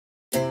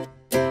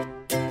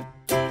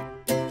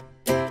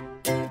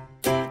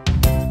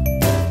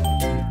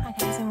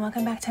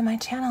to my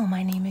channel.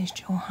 My name is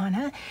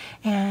Johanna,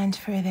 and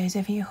for those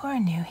of you who are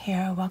new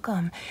here,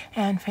 welcome.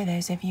 And for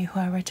those of you who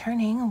are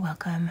returning,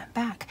 welcome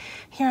back.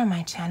 Here on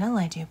my channel,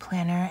 I do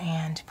planner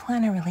and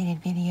planner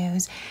related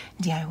videos,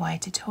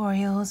 DIY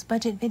tutorials,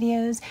 budget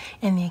videos,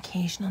 and the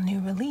occasional new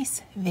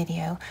release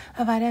video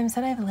of items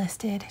that I've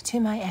listed to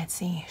my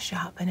Etsy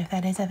shop. And if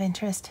that is of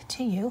interest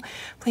to you,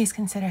 please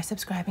consider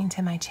subscribing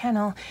to my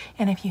channel.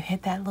 And if you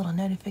hit that little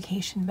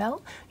notification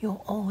bell,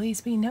 you'll always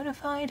be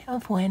notified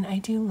of when I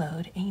do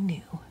load a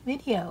new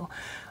video.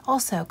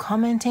 Also,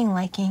 commenting,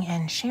 liking,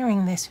 and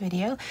sharing this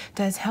video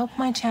does help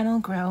my channel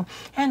grow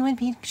and would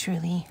be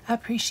truly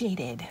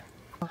appreciated.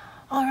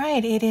 All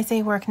right, it is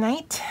a work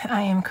night.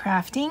 I am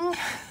crafting.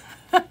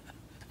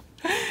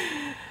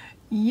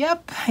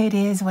 Yep, it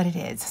is what it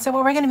is. So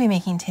what we're going to be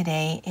making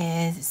today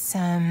is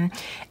some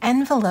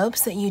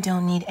envelopes that you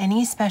don't need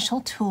any special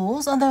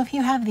tools. Although if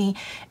you have the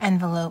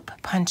envelope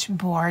punch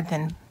board,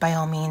 then by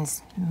all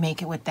means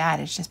make it with that.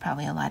 It's just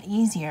probably a lot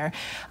easier.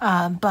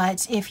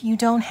 But if you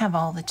don't have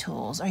all the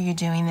tools, or you're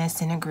doing this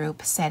in a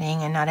group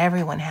setting and not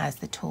everyone has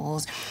the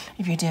tools,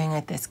 if you're doing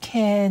it with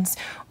kids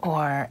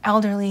or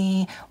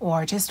elderly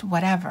or just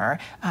whatever,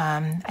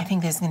 I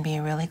think this is going to be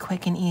a really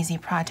quick and easy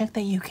project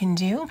that you can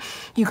do.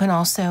 You can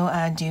also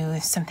do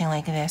something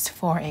like this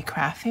for a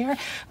craft fair.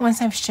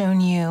 Once I've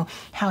shown you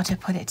how to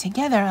put it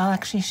together, I'll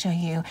actually show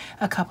you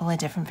a couple of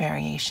different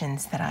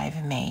variations that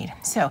I've made.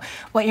 So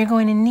what you're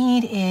going to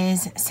need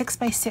is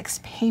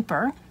 6x6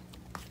 paper.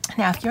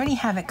 Now, if you already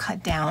have it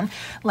cut down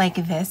like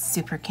this,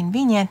 super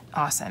convenient,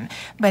 awesome.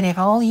 But if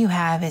all you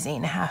have is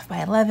 8.5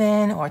 by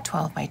 11 or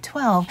 12 by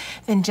 12,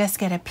 then just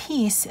get a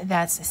piece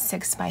that's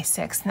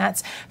 6x6. And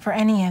that's for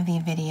any of the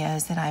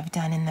videos that I've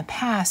done in the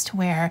past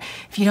where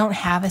if you don't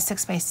have a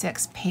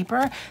 6x6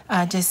 paper,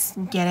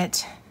 just get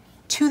it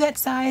to that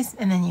size,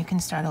 and then you can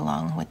start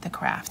along with the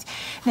craft.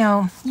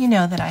 Now, you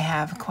know that I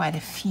have quite a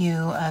few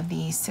of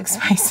these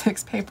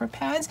 6x6 paper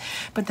pads,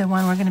 but the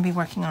one we're going to be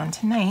working on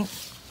today,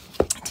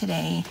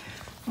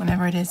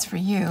 whenever it is for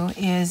you,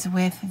 is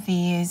with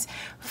these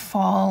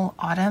fall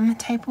autumn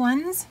type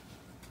ones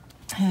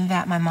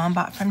that my mom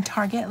bought from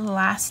Target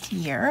last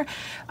year.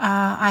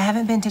 I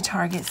haven't been to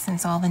Target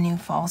since all the new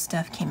fall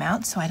stuff came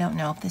out, so I don't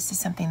know if this is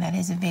something that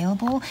is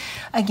available.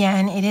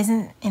 Again, it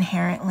isn't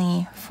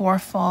inherently for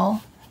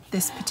fall,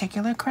 this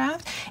particular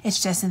craft.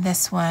 It's just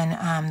this one,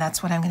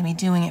 that's what I'm going to be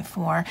doing it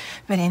for.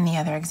 But in the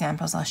other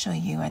examples I'll show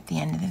you at the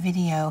end of the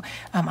video,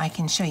 I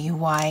can show you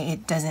why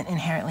it doesn't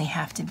inherently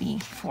have to be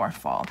for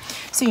fall.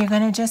 So you're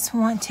going to just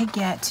want to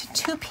get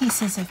 2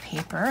 pieces of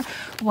paper.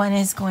 One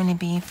is going to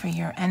be for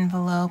your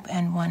envelope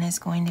and one is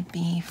going to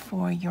be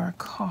for your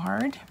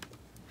card.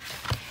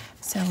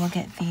 So we'll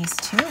get these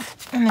 2.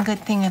 And the good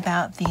thing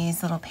about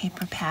these little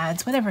paper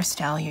pads, whatever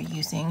style you're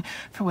using,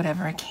 for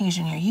whatever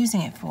occasion you're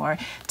using it for,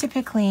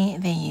 typically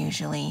they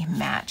usually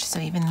match.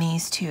 So even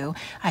these 2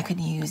 I could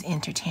use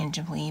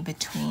interchangeably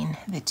between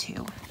the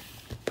 2.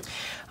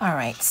 All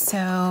right,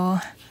 so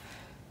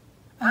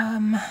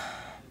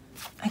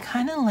I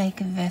kind of like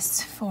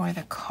this for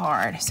the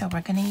card, so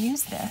we're going to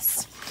use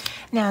this.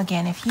 Now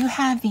again, if you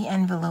have the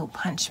envelope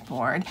punch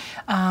board,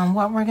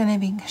 what we're going to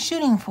be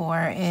shooting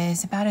for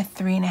is about a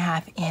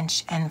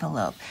 3.5-inch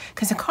envelope,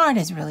 because a card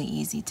is really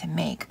easy to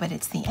make, but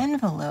it's the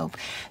envelope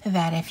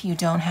that, if you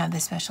don't have the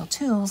special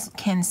tools,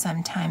 can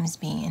sometimes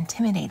be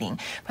intimidating.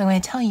 But I'm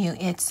going to tell you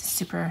it's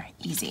super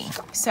easy.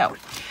 So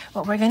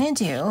what we're going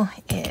to do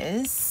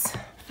is,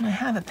 I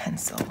have a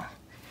pencil.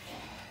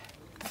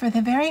 For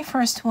the very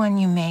first one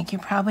you make, you're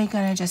probably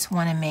going to just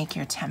want to make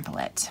your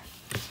template.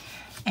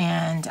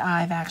 And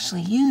I've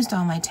actually used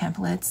all my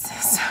templates,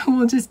 so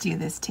we'll just do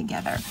this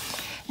together.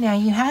 Now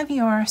you have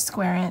your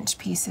square-inch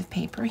piece of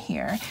paper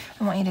here.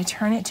 I want you to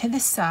turn it to the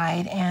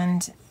side,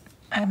 and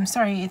I'm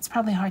sorry, it's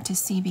probably hard to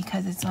see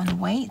because it's on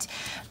white,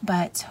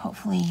 but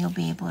hopefully you'll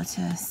be able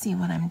to see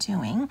what I'm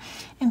doing.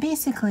 And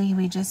basically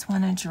we just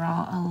want to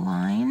draw a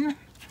line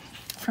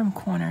from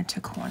corner to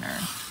corner.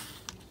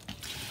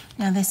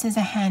 Now this is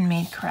a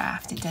handmade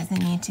craft. It doesn't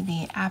need to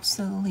be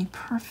absolutely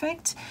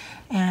perfect.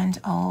 And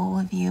all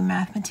of you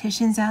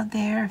mathematicians out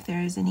there, if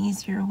there is an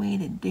easier way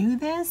to do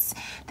this,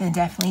 then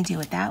definitely do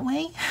it that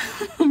way.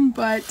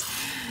 But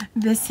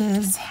this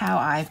is how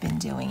I've been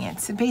doing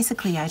it. So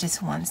basically I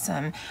just want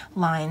some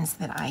lines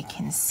that I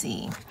can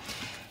see.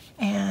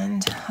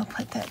 And I'll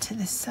put that to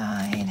the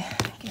side,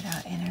 get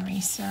out an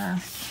eraser.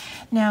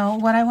 Now,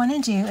 what I want to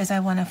do is I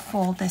want to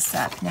fold this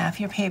up. Now, if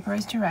your paper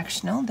is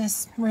directional,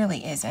 this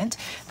really isn't,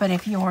 but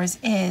if yours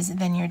is,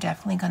 then you're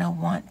definitely going to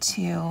want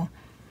to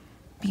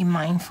be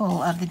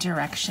mindful of the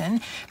direction,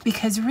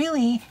 because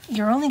really,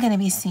 you're only going to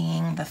be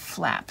seeing the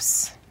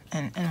flaps,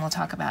 and we'll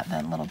talk about that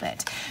in a little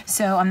bit.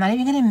 So I'm not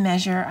even going to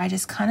measure. I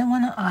just kind of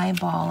want to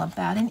eyeball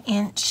about 1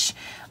 inch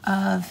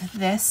of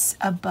this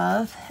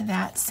above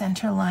that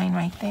center line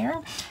right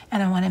there,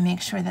 and I want to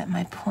make sure that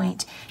my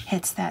point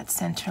hits that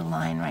center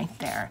line right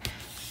there.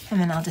 And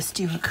then I'll just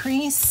do a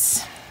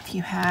crease. If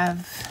you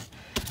have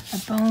a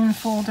bone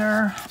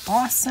folder,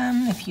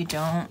 awesome. If you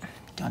don't,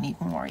 don't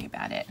even worry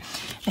about it.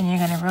 Then you're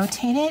going to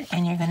rotate it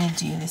and you're going to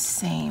do the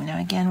same. Now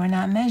again, we're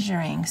not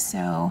measuring,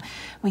 so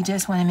we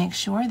just want to make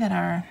sure that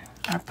our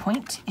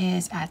point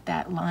is at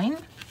that line.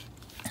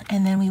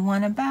 And then we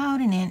want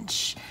about an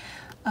inch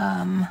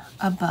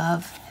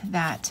above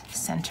that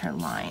center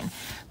line.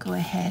 Go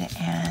ahead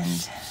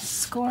and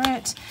score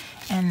it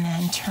and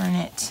then turn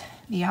it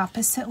the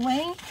opposite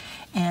way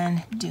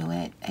and do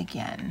it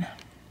again.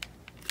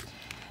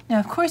 Now,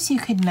 of course, you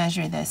could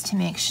measure this to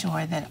make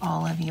sure that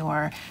all of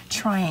your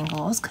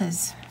triangles,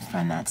 because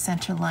from that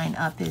center line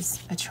up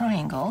is a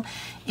triangle,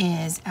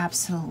 is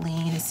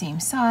absolutely the same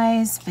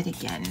size. But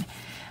again,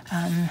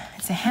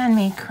 it's a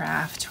handmade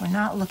craft. We're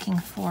not looking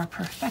for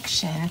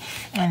perfection,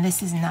 and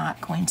this is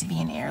not going to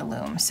be an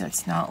heirloom, so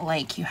it's not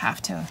like you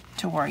have to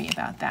worry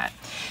about that.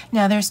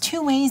 Now, there's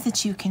two ways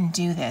that you can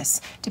do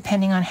this,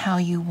 depending on how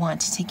you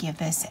want to give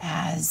this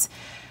as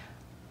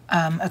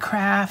a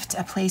craft,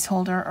 a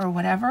placeholder, or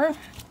whatever.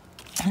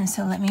 And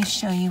so let me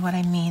show you what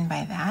I mean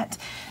by that.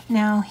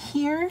 Now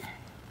here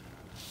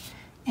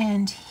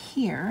and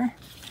here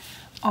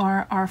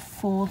are our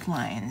fold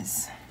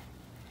lines.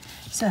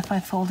 So if I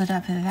fold it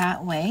up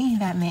that way,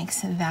 that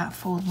makes that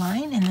fold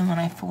line, and then when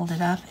I fold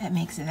it up, it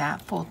makes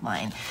that fold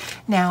line.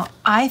 Now,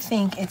 I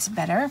think it's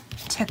better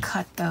to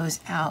cut those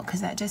out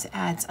because that just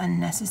adds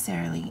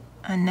unnecessary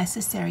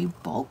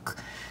bulk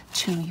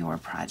to your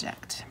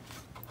project.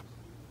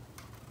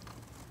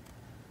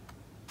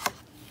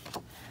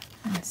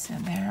 And so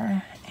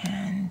there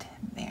and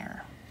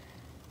there.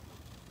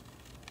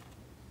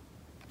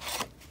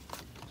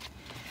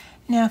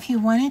 Now, if you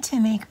wanted to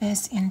make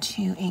this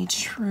into a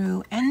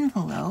true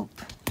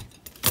envelope,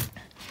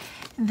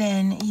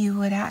 then you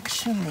would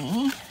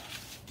actually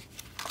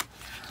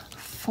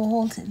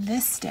fold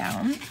this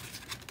down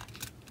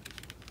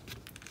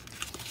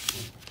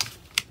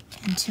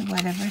into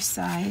whatever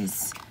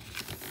size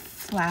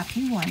flap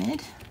you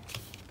wanted.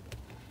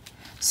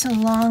 So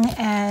long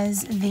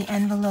as the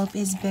envelope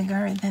is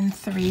bigger than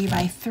 3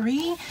 by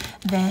 3,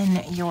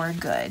 then you're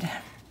good.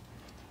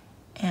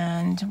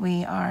 And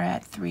we are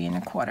at 3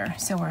 1/4,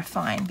 so we're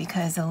fine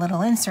because the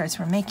little inserts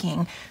we're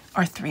making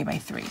are 3 by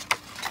 3.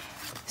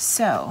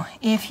 So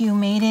if you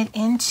made it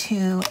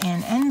into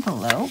an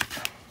envelope,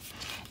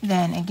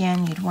 then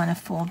again, you'd want to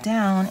fold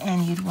down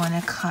and you'd want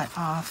to cut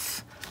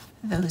off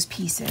those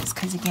pieces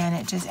because again,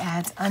 it just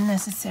adds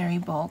unnecessary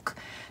bulk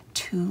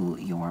to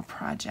your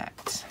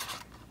project.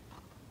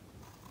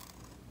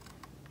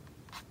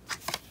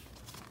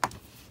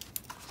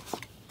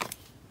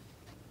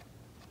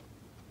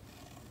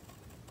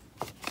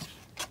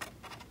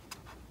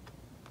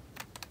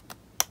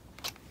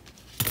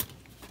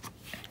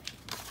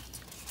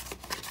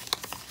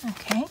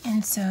 Okay,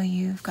 and so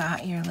you've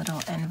got your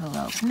little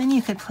envelope, and then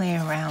you could play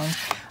around.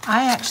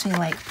 I actually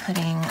like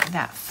putting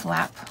that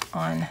flap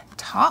on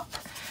top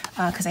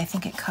because I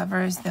think it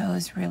covers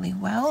those really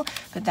well,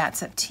 but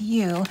that's up to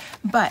you.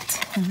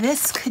 But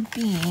this could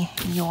be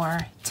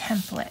your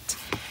template,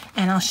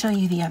 and I'll show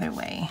you the other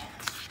way.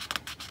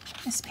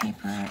 This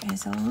paper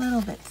is a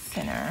little bit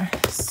thinner,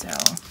 so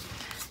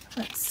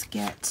let's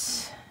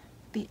get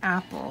the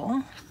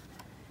apple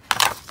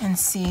and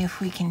see if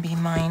we can be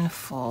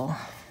mindful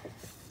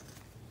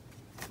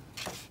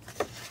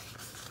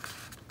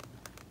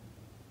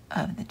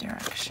of the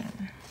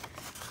direction,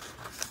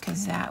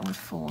 because that would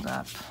fold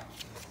up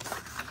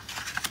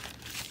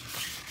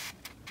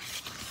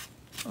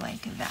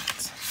like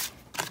that.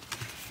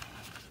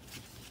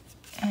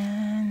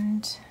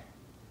 And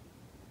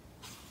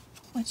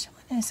which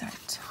one is our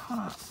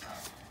top?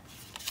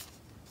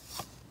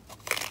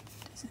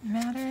 Does it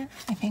matter?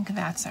 I think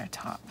that's our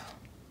top.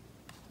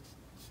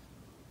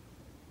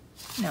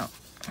 No,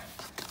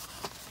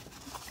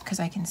 because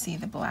I can see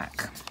the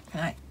black.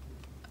 And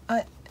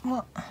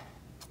well,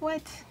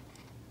 what?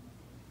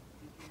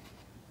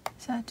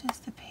 Is that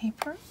just the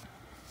paper?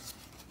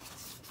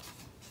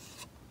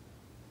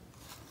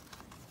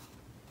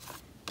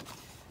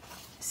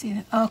 See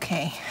that?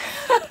 Okay,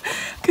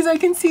 because I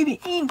can see the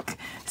ink.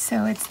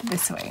 So it's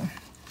this way.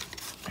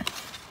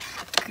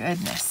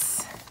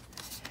 Goodness.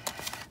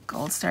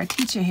 Gold star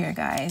teacher here,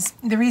 guys.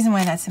 The reason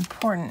why that's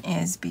important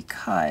is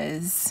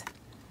because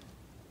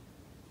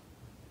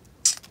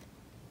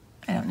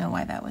I don't know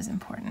why that was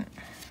important.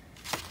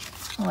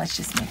 Well, let's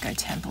just make our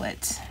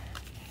template.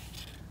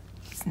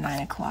 It's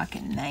 9 o'clock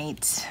at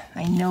night.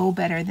 I know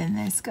better than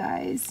this,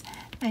 guys.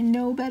 I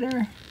know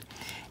better.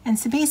 And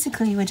so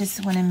basically, we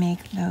just want to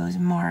make those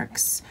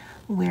marks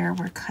where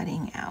we're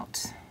cutting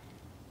out.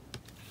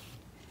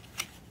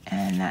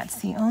 And that's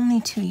the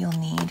only two you'll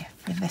need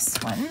for this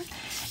one.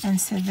 And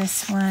so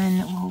this one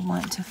we'll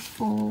want to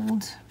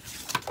fold.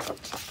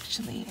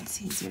 Actually,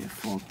 it's easier to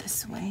fold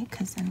this way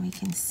because then we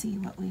can see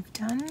what we've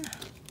done.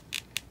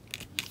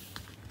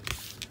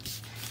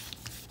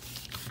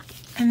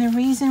 And the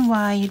reason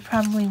why you'd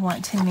probably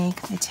want to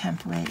make the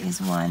template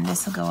is one,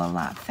 this will go a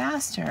lot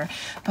faster,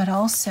 but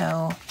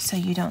also so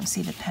you don't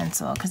see the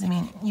pencil, because I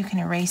mean, you can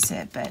erase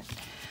it, but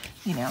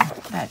you know,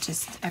 that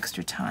just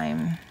extra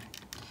time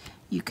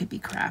you could be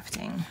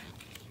crafting.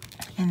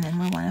 and then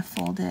we want to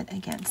fold it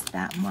against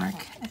that mark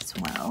as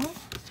well.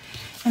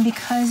 And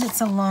because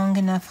it's a long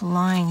enough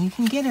line, you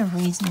can get a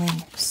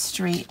reasonably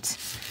straight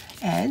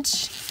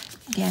edge.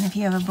 Again, if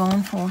you have a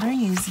bone folder,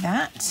 use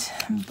that,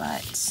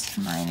 but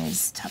mine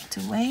is tucked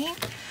away.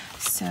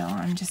 So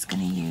I'm just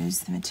going to use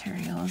the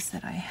materials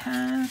that I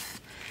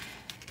have,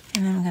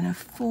 and I'm going to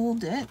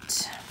fold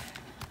it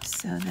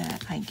so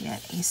that I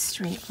get a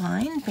straight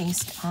line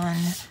based on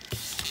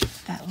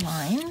that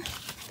line,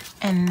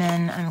 and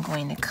then I'm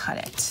going to cut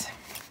it.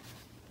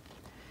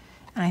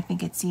 And I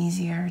think it's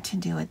easier to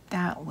do it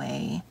that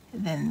way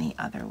than the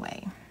other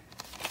way,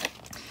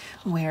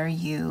 where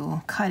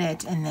you cut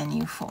it and then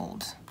you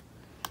fold.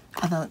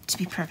 Although, to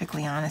be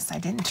perfectly honest, I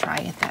didn't try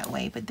it that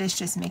way, but this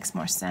just makes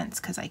more sense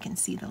because I can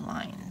see the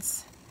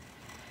lines.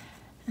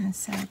 And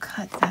so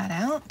cut that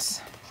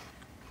out.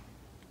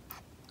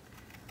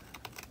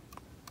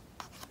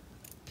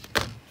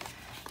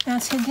 Now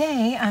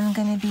today I'm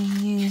going to be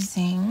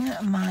using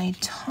my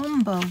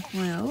Tombow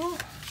glue.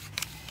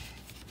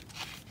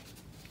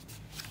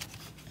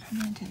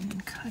 And I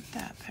didn't cut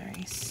that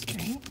very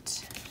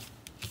straight.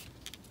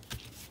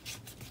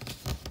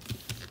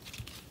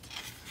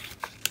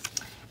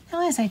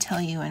 Now, as I tell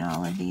you in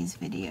all of these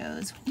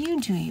videos, when you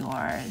do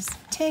yours,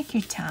 take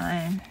your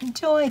time,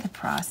 enjoy the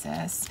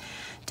process.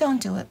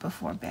 Don't do it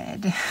before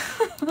bed.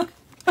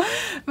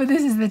 But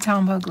this is the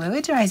Tombow glue.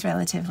 It dries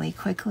relatively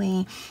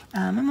quickly.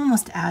 I'm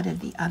almost out of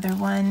the other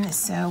one,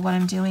 so what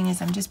I'm doing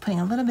is I'm just putting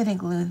a little bit of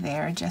glue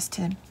there just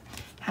to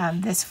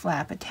have this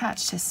flap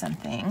attached to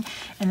something,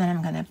 and then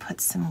I'm going to put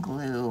some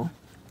glue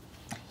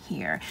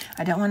here.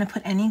 I don't want to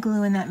put any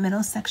glue in that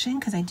middle section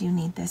because I do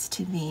need this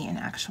to be an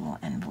actual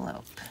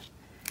envelope.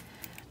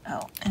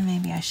 Oh, and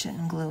maybe I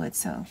shouldn't glue it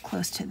so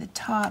close to the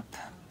top.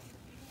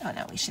 Oh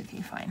no, we should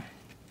be fine.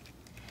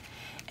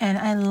 And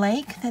I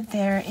like that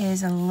there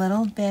is a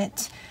little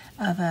bit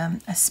of a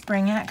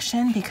spring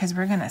action because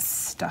we're going to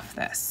stuff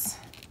this.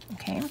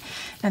 Okay,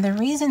 now the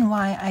reason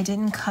why I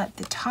didn't cut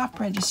the top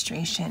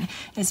registration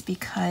is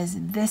because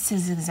this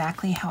is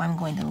exactly how I'm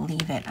going to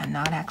leave it. I'm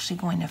not actually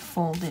going to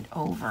fold it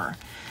over.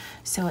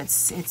 So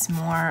it's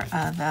more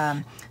of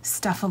a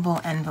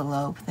stuffable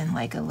envelope than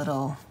like a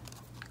little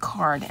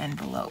card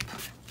envelope.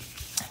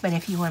 But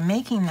if you were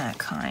making that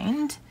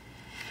kind,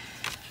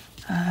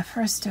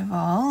 first of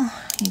all,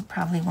 you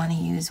probably want to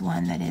use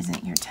one that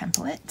isn't your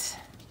template.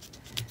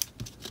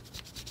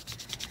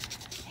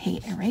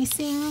 Hate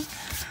erasing.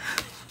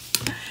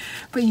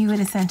 But you would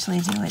essentially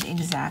do it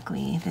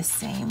exactly the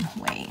same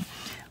way,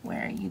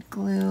 where you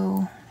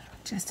glue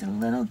just a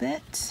little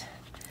bit,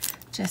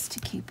 just to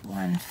keep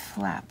one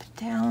flap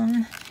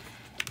down,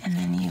 and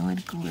then you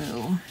would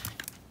glue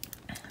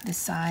the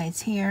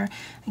sides here.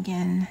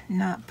 Again,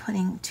 not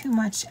putting too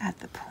much at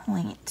the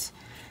point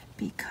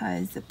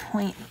because the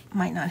point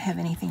might not have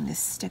anything to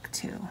stick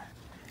to,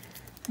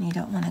 and you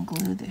don't want to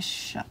glue this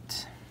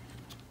shut.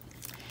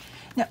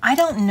 Now, I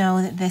don't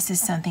know that this is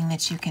something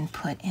that you can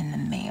put in the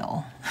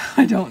mail.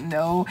 I don't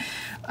know,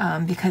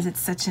 because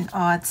it's such an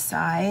odd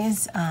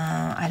size.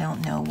 I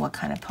don't know what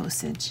kind of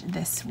postage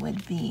this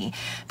would be,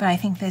 but I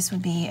think this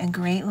would be a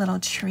great little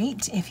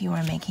treat if you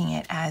were making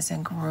it as a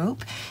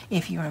group,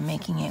 if you were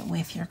making it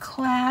with your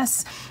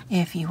class,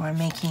 if you were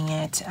making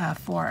it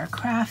for a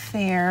craft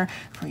fair,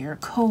 for your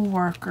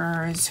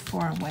co-workers,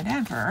 for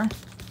whatever.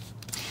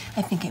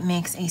 I think it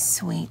makes a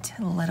sweet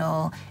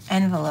little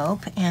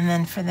envelope. And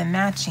then for the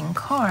matching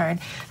card,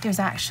 there's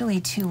actually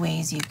two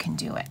ways you can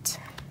do it.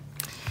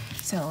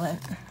 So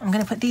I'm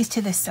going to put these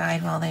to the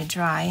side while they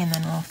dry, and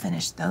then we'll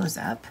finish those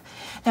up.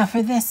 Now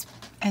for this,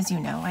 as you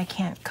know, I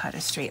can't cut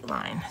a straight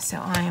line. So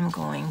I am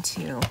going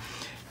to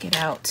get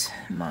out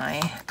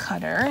my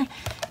cutter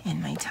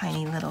in my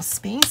tiny little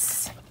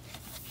space.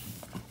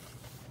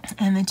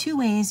 And the two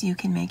ways you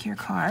can make your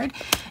card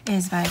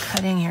is by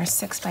cutting your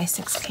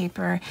 6x6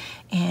 paper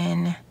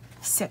in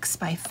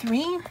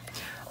 6x3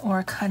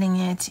 or cutting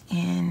it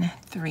in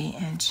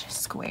 3-inch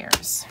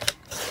squares.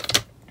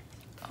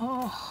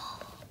 Oh,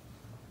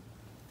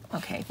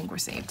 okay, I think we're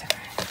saved.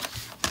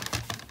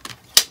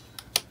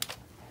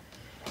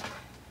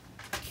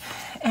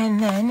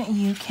 And then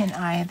you can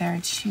either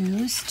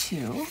choose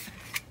to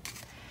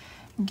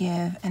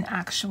give an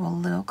actual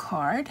little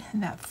card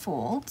that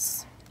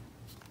folds,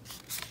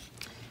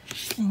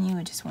 and you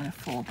would just want to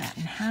fold that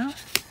in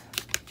half,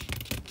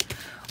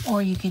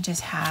 or you could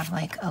just have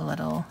like a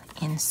little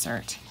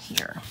insert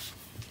here.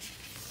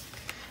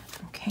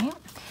 Okay,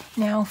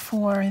 now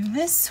for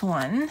this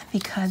one,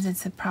 because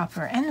it's a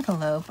proper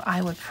envelope,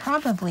 I would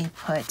probably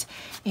put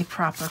a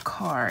proper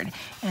card,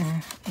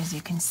 and as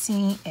you can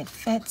see, it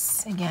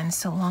fits. Again,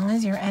 so long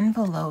as your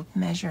envelope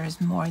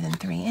measures more than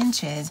 3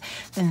 inches,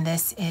 then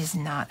this is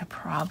not a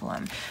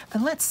problem.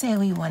 But let's say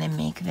we want to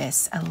make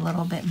this a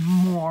little bit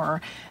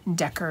more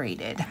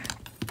decorated.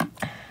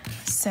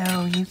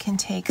 So you can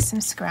take some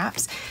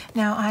scraps.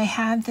 Now I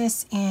have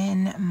this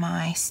in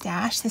my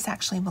stash. This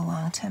actually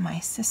belonged to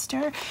my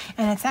sister,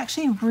 and it's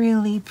actually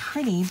really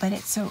pretty, but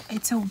it's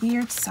a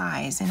weird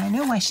size, and I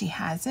know why she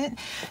has it,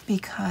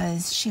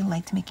 because she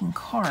liked making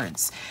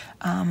cards.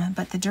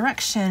 But the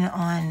direction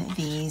on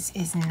these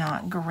is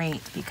not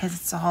great because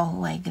it's all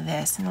like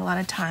this, and a lot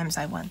of times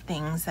I want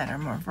things that are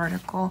more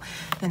vertical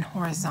than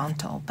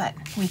horizontal, but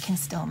we can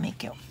still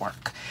make it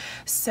work.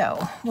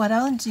 So what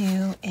I'll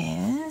do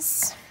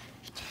is,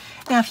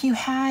 now if you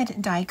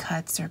had die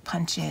cuts or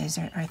punches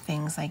or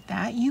things like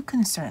that, you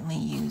can certainly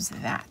use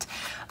that.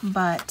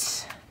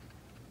 But,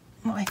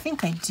 well, I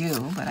think I do,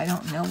 but I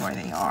don't know where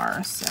they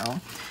are. So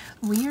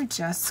we are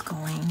just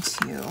going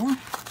to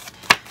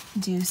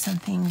do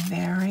something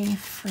very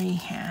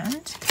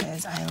freehand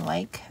because I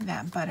like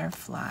that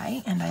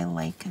butterfly and I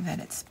like that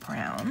it's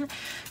brown,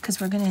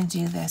 because we're going to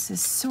do this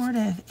as sort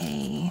of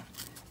a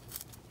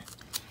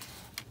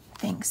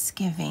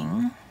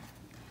Thanksgiving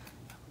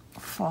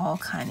fall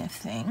kind of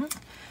thing,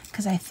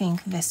 because I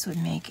think this would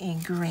make a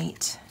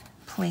great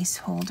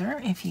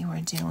placeholder if you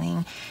were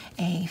doing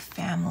a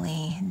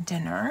family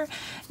dinner.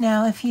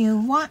 Now, if you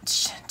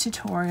watch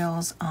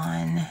tutorials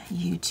on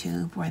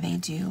YouTube where they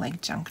do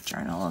like junk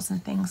journals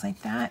and things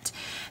like that,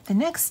 the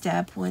next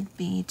step would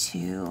be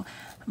to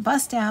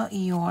bust out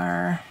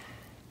your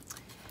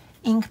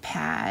ink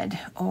pad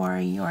or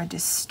your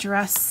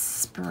distress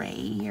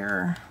spray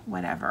or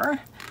whatever,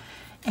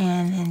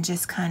 and then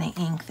just kind of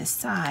ink the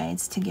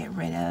sides to get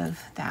rid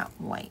of that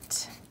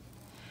white.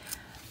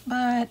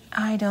 But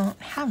I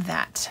don't have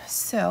that,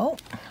 so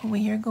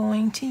we are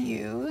going to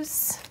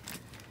use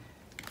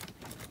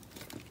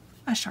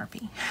a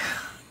Sharpie.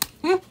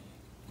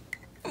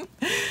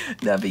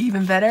 That'd be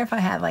even better if I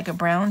had like a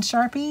brown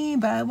Sharpie,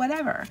 but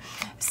whatever.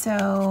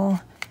 So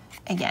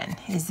again,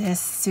 is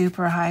this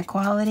super high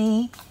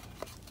quality?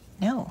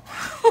 No.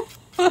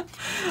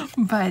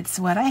 But it's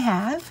what I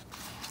have,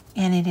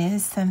 and it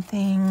is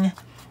something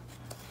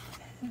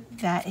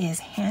that is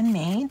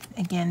handmade.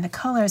 Again, the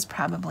color is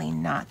probably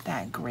not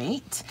that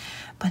great,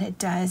 but it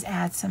does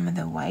add some of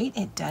the white.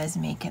 It does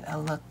make it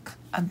look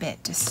a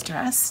bit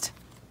distressed.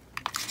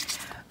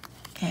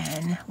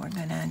 And we're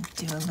gonna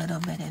do a little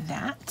bit of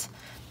that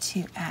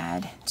to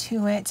add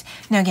to it.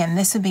 Now again,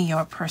 this would be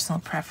your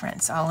personal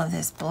preference. All of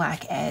this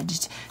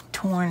black-edged,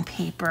 torn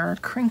paper,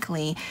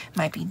 crinkly,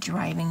 might be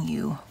driving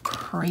you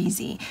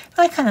crazy.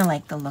 But I kind of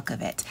like the look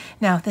of it.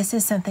 Now, if this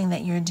is something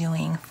that you're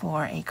doing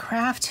for a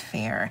craft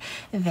fair,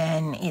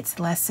 then it's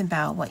less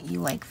about what you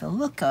like the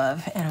look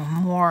of and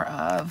more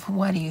of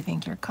what do you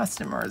think your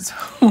customers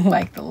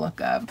like the look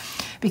of.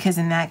 Because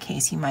in that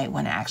case, you might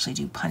want to actually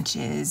do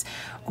punches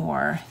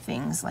or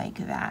things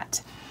like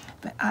that.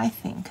 But I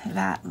think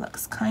that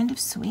looks kind of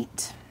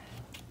sweet.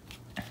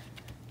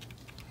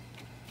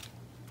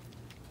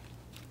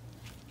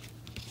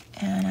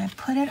 And I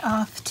put it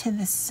off to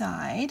the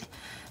side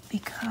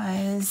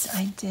because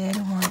I did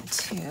want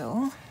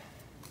to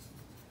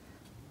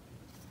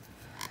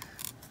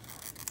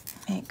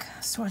make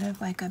sort of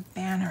like a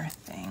banner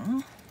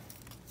thing.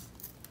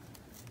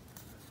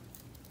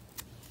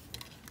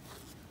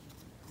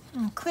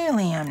 And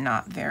clearly I'm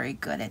not very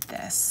good at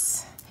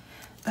this,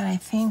 but I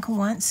think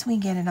once we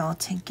get it all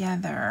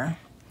together,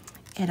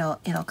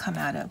 it'll come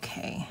out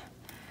okay.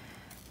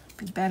 It'd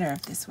be better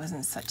if this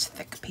wasn't such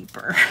thick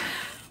paper.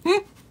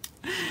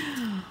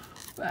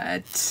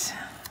 But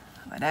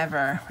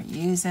whatever, we're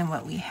using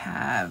what we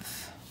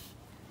have.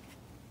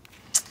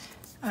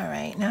 All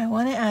right, now I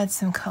want to add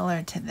some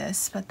color to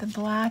this, but the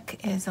black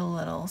is a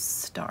little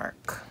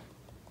stark.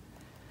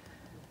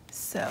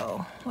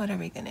 So what are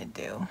we gonna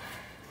do?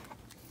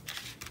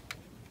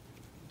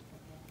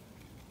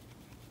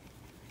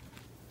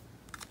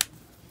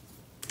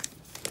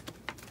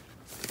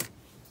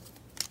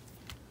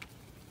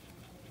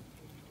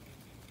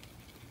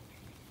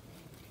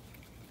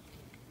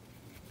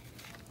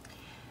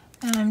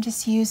 And I'm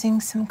just using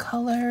some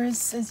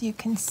colors, as you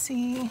can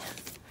see,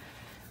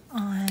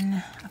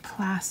 on a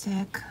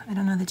plastic. I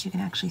don't know that you can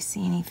actually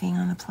see anything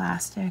on the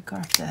plastic,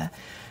 or if the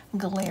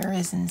glare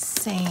is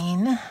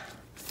insane.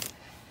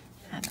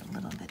 Add a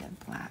little bit of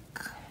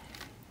black.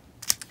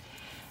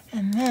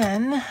 And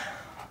then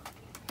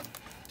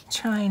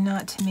try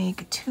not to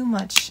make too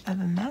much of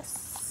a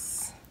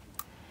mess.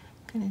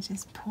 I'm gonna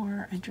just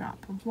pour a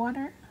drop of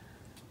water.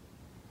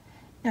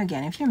 Now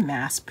again, if you're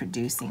mass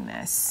producing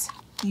this,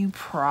 you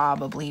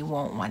probably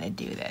won't want to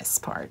do this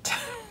part.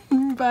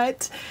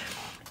 But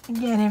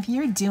again, if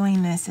you're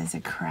doing this as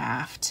a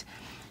craft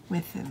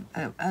with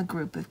a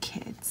group of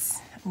kids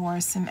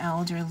or some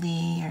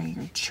elderly or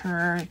your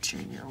church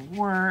or your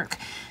work,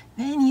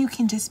 then you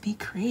can just be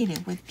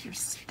creative with your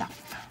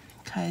stuff,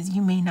 because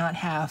you may not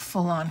have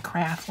full-on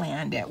craft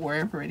land at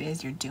wherever it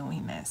is you're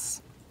doing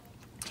this.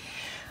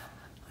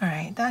 All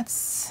right,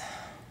 that's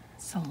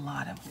a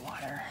lot of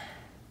water.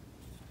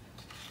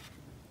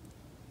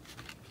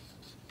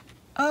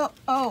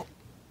 Oh.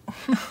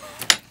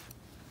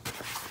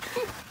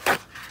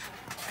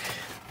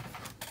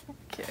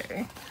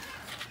 Okay.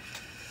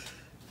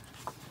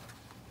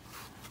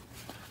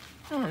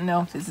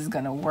 know if this is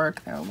going to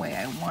work the way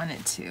I want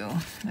it to,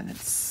 but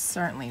it's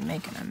certainly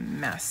making a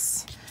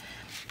mess.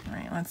 All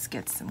right, let's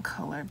get some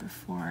color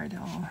before it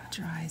all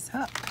dries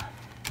up.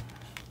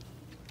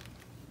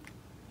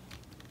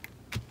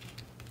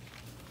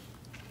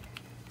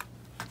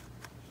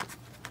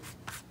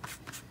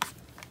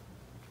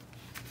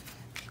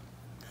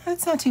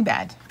 It's not too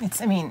bad.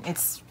 I mean,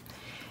 it's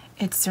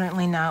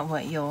certainly not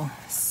what you'll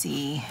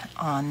see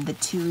on the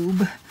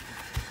tube,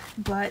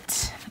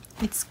 but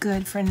it's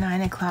good for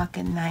 9 o'clock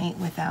at night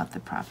without the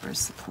proper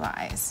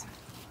supplies.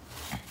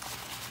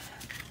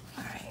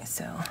 All right,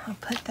 so I'll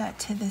put that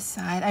to the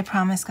side. I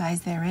promise,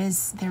 guys, there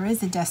is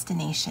a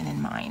destination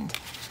in mind.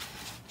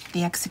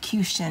 The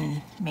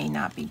execution may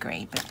not be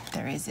great, but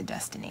there is a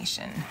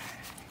destination.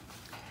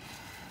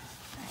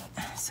 All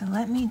right, so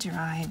let me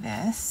dry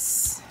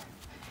this.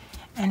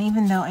 And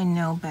even though I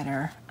know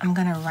better, I'm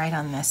going to write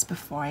on this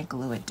before I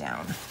glue it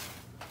down.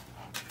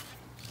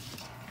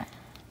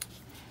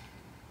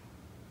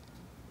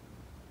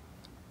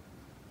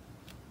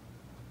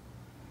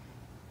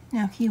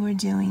 Now, if you were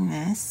doing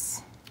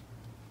this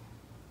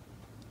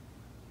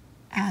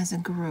as a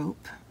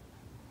group,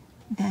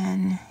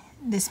 then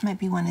this might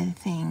be one of the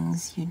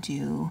things you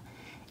do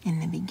in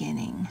the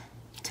beginning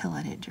to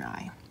let it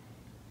dry.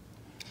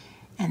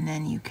 And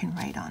then you can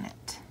write on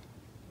it.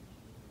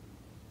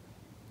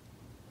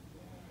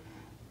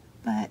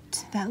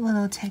 But that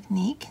little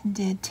technique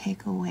did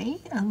take away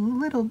a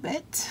little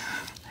bit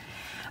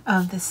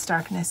of the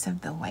starkness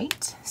of the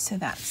white, so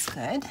that's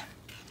good.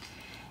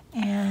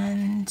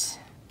 And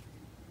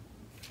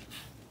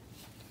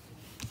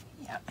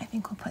yeah, I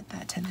think we'll put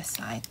that to the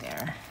side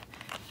there.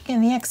 Again,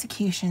 the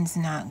execution's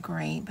not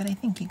great, but I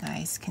think you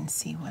guys can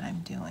see what I'm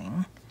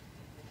doing.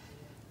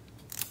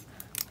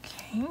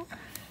 Okay.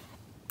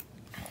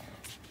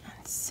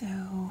 So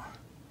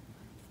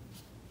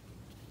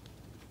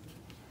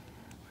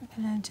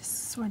we're going to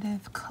just sort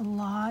of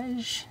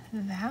collage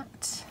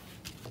that.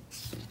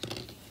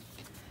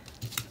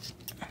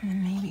 And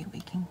then maybe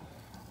we can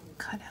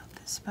cut out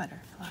this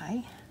butterfly.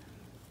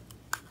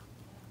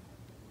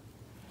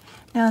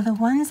 Now, the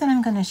ones that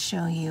I'm going to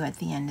show you at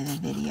the end of the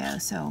video,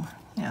 so,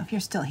 you know, if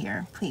you're still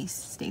here, please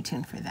stay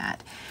tuned for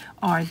that,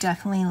 are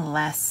definitely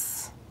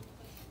less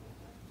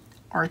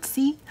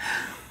artsy,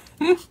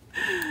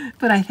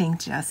 but I think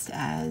just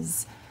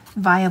as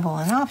viable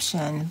an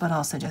option, but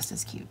also just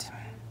as cute.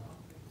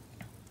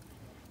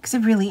 Because I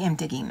really am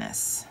digging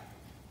this.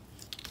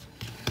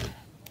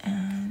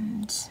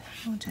 And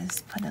we'll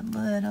just put a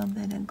little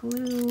bit of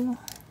glue.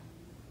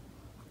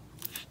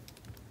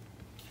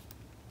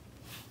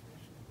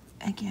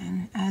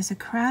 Again, as a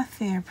craft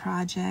fair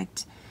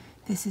project,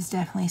 this is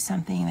definitely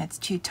something that's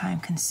too time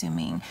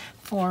consuming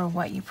for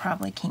what you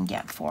probably can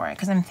get for it.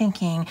 Because I'm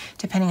thinking,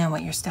 depending on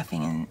what you're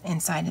stuffing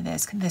inside of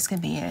this could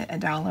be $1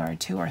 or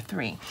 $2 or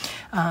 $3.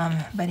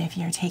 But if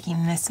you're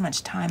taking this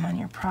much time on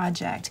your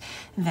project,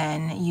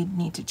 then you'd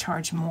need to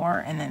charge more,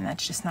 and then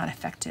that's just not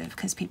effective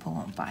because people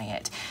won't buy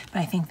it. But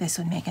I think this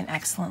would make an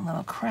excellent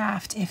little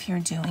craft if you're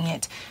doing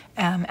it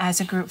as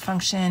a group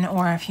function,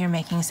 or if you're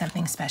making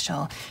something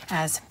special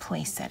as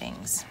place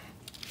settings.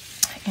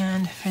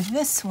 And for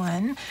this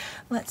one,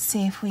 let's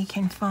see if we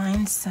can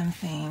find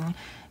something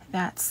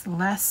that's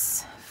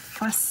less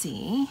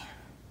fussy.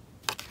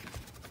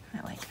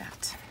 I like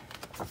that.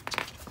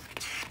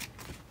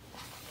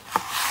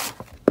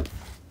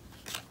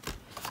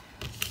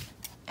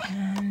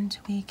 And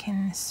we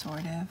can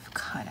sort of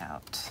cut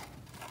out.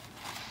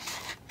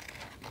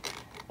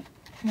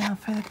 Now,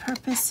 for the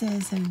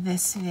purposes of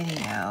this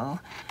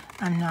video,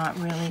 I'm not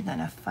really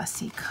gonna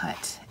fussy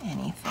cut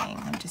anything.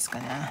 I'm just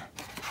gonna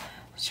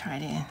try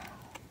to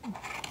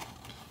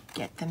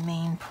get the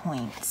main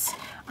points.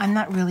 I'm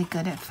not really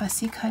good at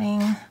fussy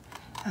cutting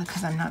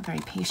because I'm not very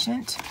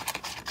patient.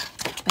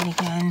 But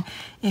again,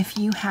 if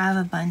you have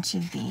a bunch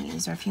of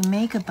these, or if you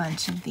make a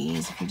bunch of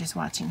these, if you're just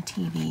watching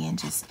TV and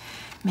just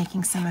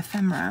making some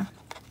ephemera,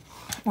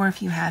 or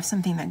if you have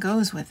something that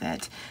goes with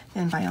it,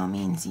 then by all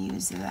means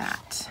use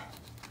that.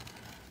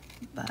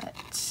 But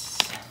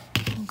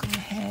we'll go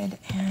ahead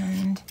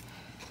and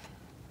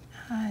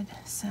add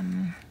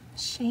some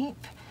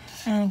shape.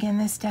 And again,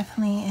 this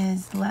definitely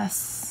is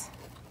less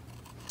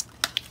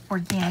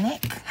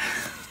organic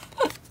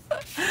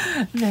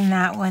than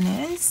that one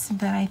is,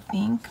 but I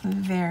think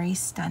very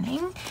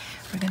stunning.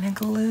 We're going to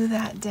glue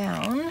that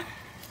down.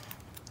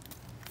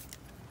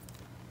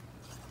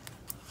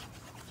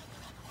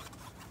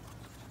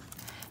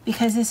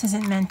 Because this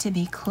isn't meant to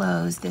be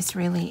closed, this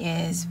really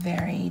is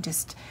very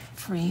just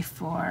free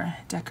for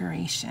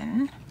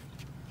decoration.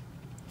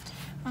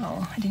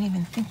 Oh, I didn't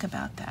even think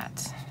about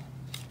that.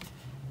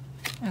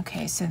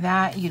 Okay, so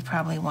that you'd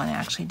probably want to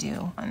actually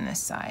do on this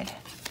side.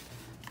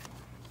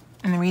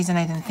 And the reason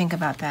I didn't think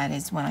about that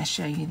is when I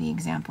show you the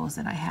examples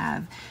that I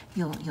have,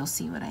 you'll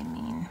see what I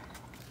mean.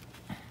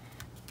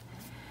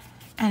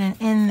 And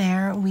in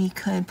there, we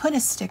could put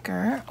a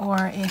sticker,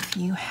 or if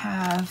you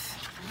have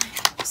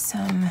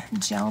some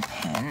gel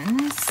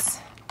pens,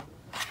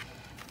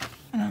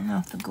 I don't know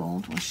if the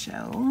gold will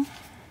show.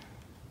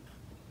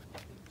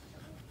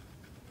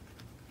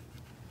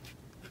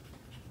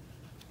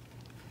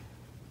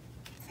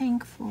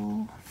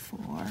 thankful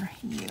for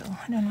you.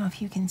 I don't know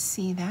if you can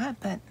see that,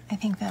 but I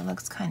think that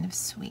looks kind of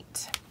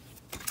sweet.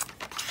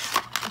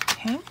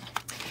 Okay,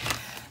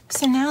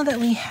 so now that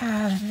we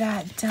have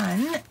that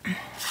done,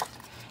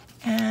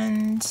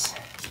 and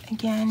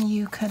again,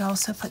 you could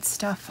also put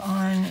stuff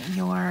on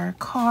your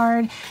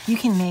card. You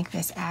can make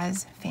this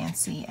as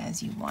fancy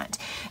as you want.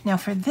 Now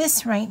for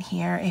this right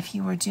here, if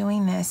you were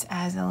doing this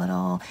as a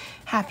little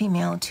happy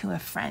mail to a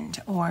friend,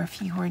 or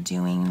if you were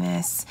doing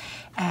this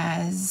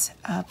as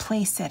a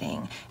place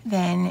setting,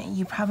 then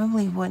you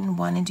probably wouldn't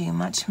want to do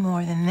much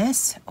more than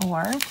this,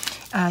 or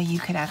you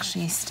could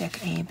actually stick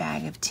a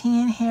bag of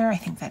tea in here. I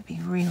think that'd be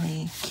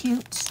really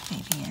cute,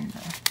 maybe in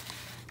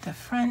the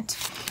front,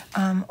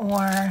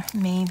 or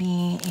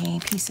maybe a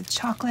piece of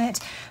chocolate.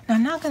 Now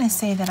I'm not going to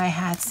say that I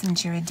had some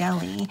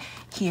Ghirardelli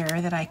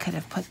here that I could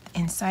have put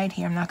inside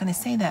here. I'm not going to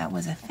say that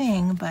was a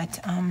thing, but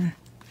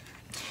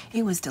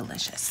it was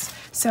delicious.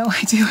 So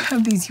I do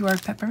have these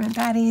York peppermint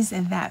patties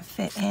that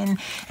fit in.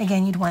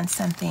 Again, you'd want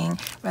something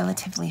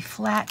relatively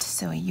flat,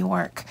 so a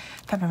York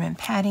peppermint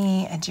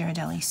patty, a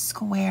Ghirardelli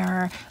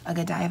square, a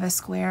Godiva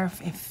square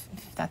if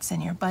that's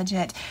in your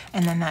budget,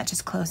 and then that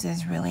just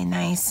closes really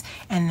nice.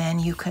 And then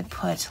you could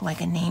put like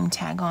a name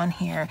tag on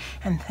here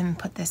and then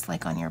put this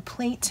like on your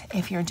plate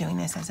if you're doing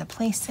this as a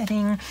place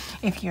setting,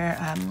 if you're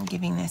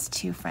giving this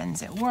to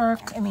friends at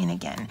work. I mean,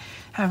 again,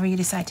 however you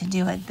decide to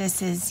do it,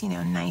 this is, you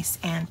know, nice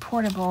and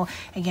portable.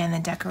 Again,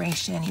 the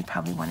decoration you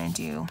probably want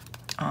to do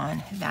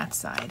on that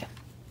side.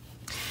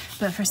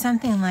 But for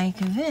something like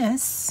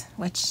this,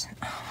 which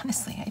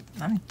honestly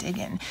I'm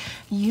digging,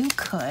 you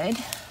could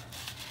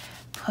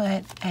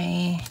put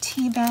a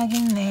tea bag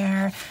in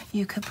there.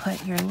 You could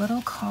put your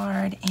little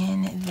card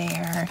in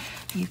there.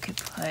 You could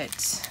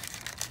put,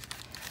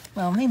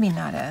 well, maybe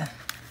not a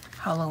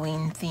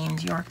Halloween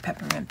themed York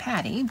peppermint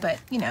patty, but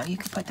you know, you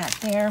could put that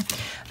there.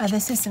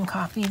 This is some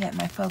coffee that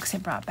my folks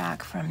had brought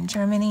back from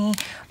Germany.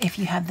 If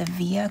you have the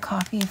Via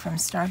coffee from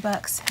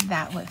Starbucks,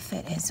 that would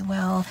fit as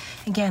well.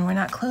 Again, we're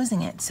not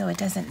closing it, so it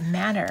doesn't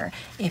matter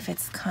if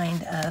it's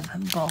kind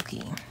of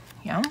bulky,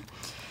 yeah?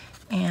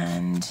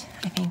 And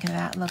I think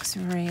that looks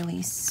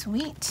really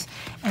sweet.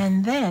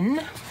 And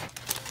then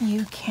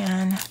you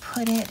can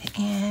put it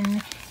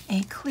in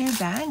a clear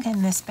bag,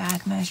 and this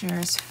bag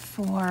measures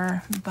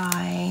 4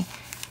 by,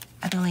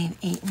 I believe,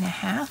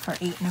 8.5 or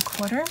 8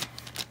 1/4.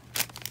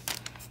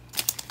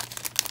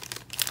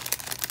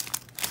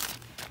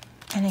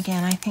 And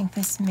again, I think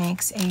this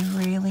makes a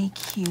really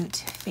cute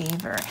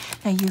favor.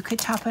 Now you could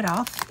top it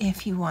off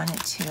if you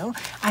wanted to.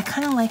 I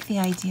kind of like the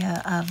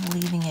idea of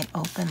leaving it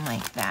open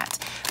like that.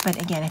 But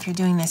again, if you're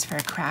doing this for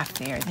a craft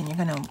fair, then you're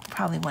going to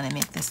probably want to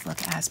make this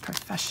look as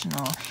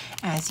professional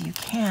as you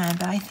can.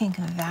 But I think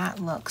that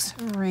looks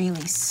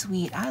really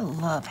sweet. I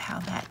love how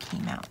that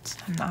came out.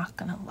 I'm not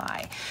going to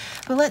lie.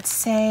 But let's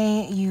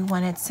say you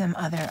wanted some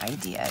other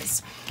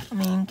ideas.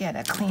 Let me get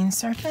a clean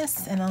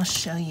surface and I'll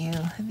show you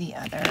the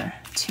other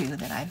two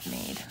that I've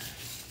made.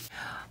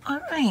 All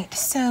right,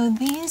 so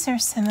these are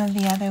some of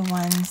the other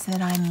ones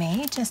that I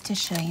made just to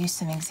show you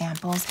some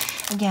examples.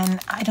 Again,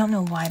 I don't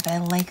know why, but I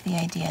like the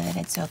idea that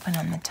it's open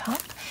on the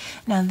top.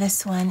 Now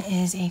this one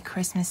is a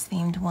Christmas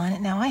themed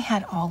one. Now I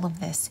had all of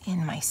this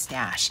in my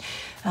stash.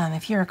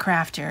 If you're a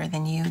crafter,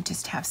 then you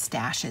just have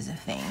stashes of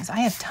things.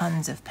 I have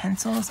tons of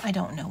pencils. I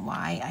don't know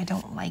why. I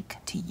don't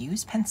like to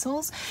use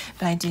pencils,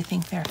 but I do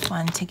think they're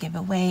fun to give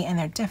away, and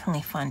they're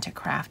definitely fun to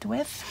craft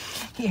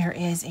with. Here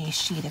is a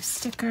sheet of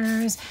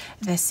stickers.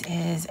 This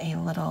is a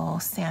little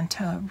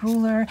Santa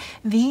ruler.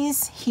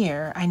 These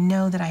here, I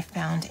know that I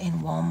found in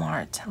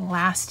Walmart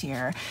last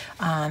year,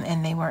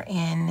 and they were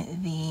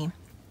in the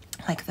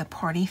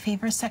party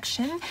favor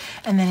section.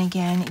 And then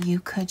again, you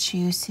could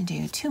choose to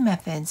do 2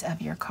 methods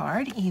of your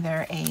card,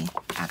 either a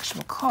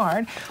actual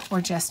card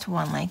or just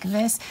one like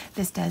this.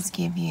 This does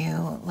give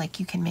you, like,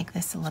 you can make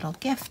this a little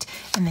gift,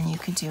 and then you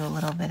could do a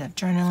little bit of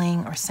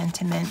journaling or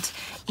sentiment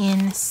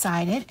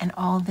inside it. And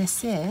all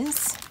this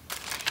is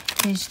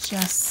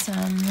just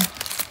some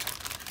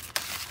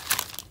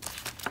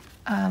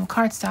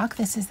cardstock.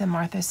 This is the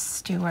Martha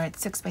Stewart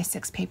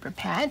 6x6 paper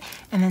pad,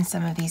 and then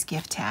some of these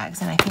gift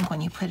tags. And I think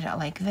when you put it out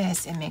like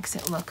this, it makes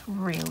it look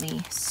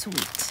really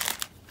sweet.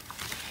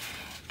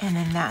 And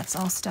then that's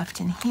all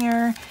stuffed in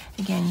here.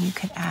 Again, you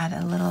could add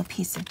a little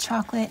piece of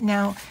chocolate.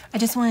 Now, I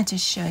just wanted to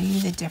show you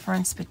the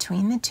difference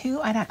between the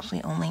two. I'd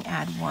actually only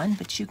add one,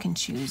 but you can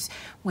choose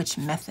which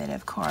method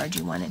of card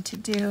you wanted to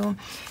do.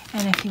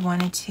 And if you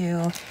wanted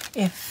to,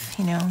 if,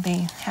 you know,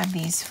 they have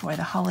these for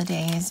the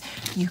holidays,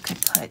 you could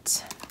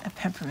put a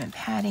peppermint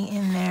patty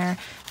in there.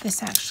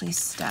 This actually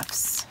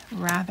stuffs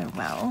rather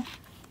well.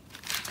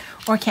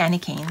 Or candy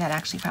cane, that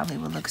actually probably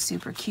would look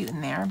super cute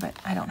in there, but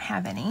I don't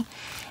have any.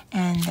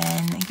 And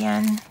then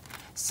again,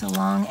 so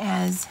long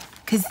as,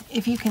 because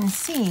if you can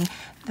see,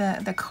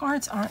 the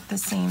cards aren't the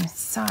same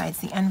size,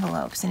 the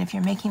envelopes, and if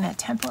you're making that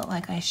template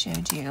like I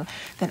showed you,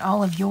 then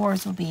all of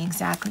yours will be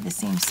exactly the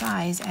same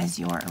size as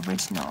your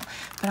original.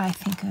 But I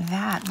think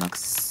that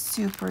looks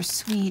super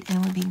sweet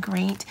and would be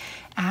great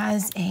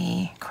as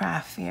a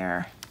craft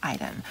fair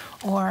item,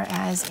 or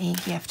as a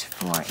gift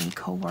for a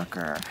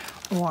coworker,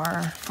 or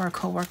for a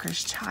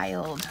coworker's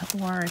child,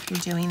 or if you're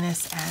doing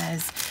this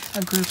as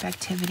a group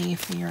activity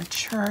for your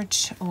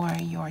church or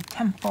your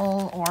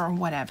temple or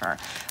whatever.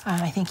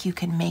 I think you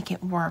can make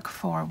it work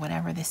for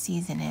whatever the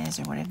season is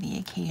or whatever the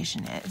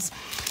occasion is.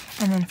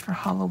 And then for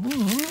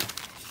Halloween,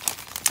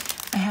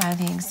 I have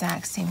the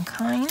exact same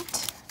kind.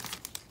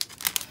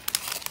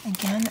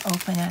 Again,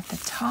 open at the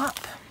top.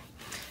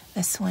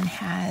 This one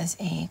has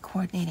a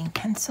coordinating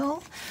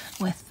pencil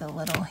with the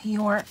little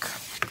York.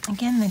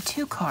 Again, the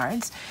 2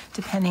 cards,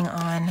 depending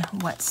on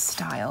what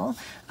style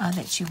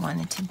that you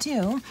wanted to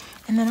do.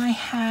 And then I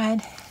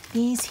had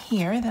these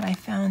here that I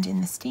found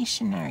in the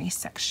stationery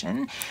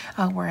section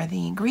where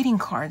the greeting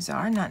cards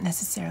are, not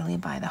necessarily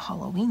by the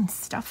Halloween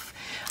stuff,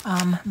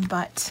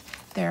 but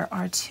there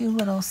are 2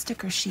 little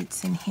sticker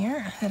sheets in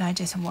here that I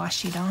just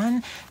washi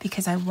on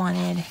because I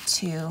wanted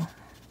to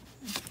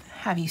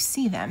have you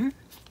see them.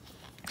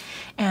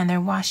 And they're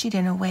washi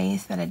in a way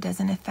so that it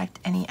doesn't affect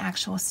any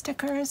actual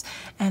stickers.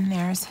 And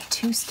there's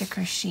 2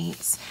 sticker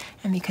sheets.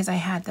 And because I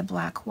had the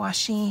black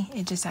washi,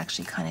 it just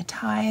actually kind of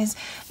ties.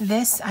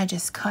 This I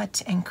just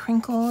cut and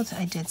crinkled.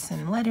 I did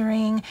some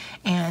lettering,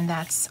 and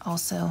that's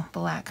also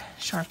black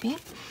Sharpie.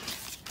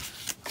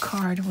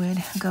 Card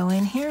would go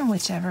in here,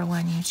 whichever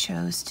one you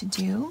chose to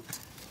do.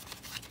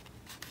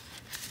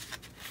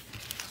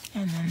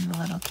 And then the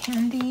little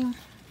candy.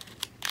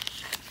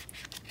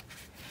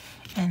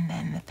 And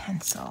then the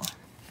pencil.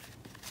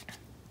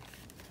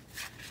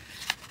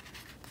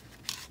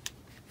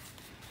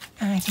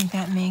 And I think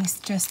that makes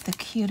just the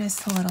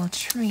cutest little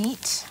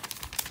treat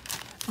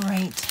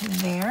right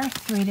there.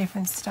 3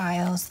 different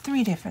styles,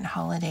 3 different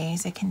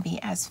holidays. It can be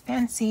as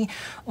fancy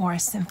or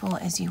as simple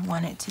as you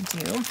want it to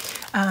do.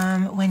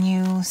 When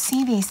you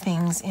see these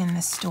things in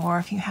the store,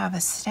 if you have a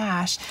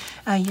stash,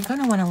 you're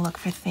going to want to look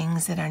for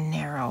things that are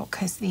narrow,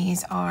 because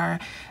these are,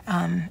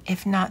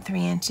 if not 3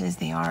 inches,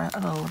 they are a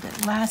little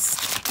bit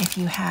less. If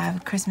you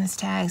have Christmas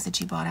tags that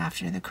you bought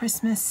after the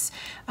Christmas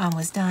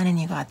was done and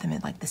you got them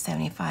at like the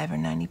 75 or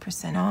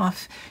 90%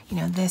 off, you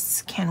know,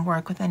 this can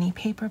work with any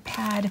paper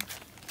pad.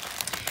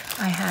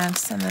 I have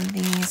some of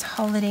these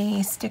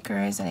holiday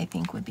stickers that I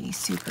think would be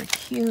super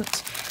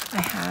cute.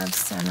 I have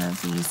some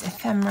of these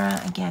ephemera,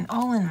 again,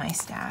 all in my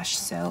stash.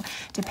 So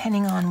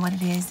depending on what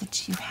it is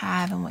that you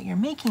have and what you're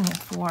making it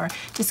for,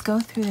 just go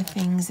through the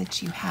things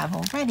that you have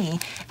already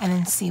and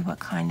then see what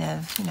kind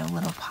of, you know,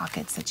 little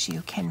pockets that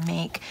you can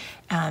make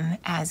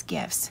as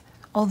gifts.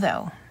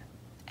 Although,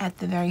 at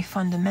the very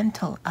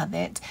fundamental of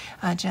it,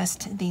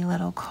 just the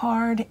little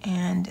card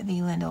and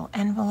the little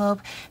envelope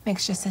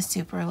makes just a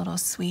super little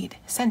sweet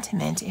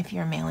sentiment if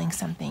you're mailing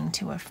something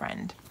to a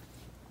friend.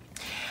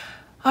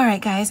 All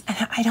right, guys,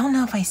 and I don't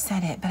know if I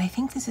said it, but I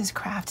think this is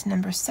craft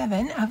number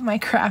 7 of my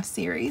craft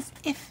series,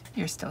 if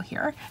you're still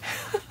here.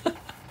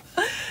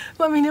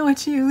 Let me know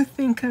what you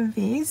think of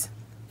these.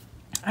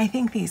 I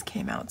think these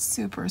came out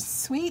super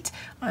sweet.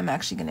 I'm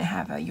actually going to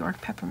have a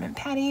York peppermint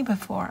patty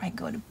before I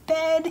go to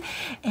bed.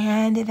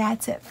 And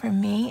that's it for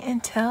me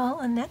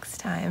until next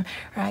time.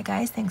 All right,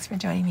 guys, thanks for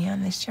joining me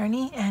on this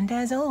journey. And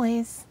as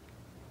always,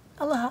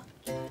 aloha.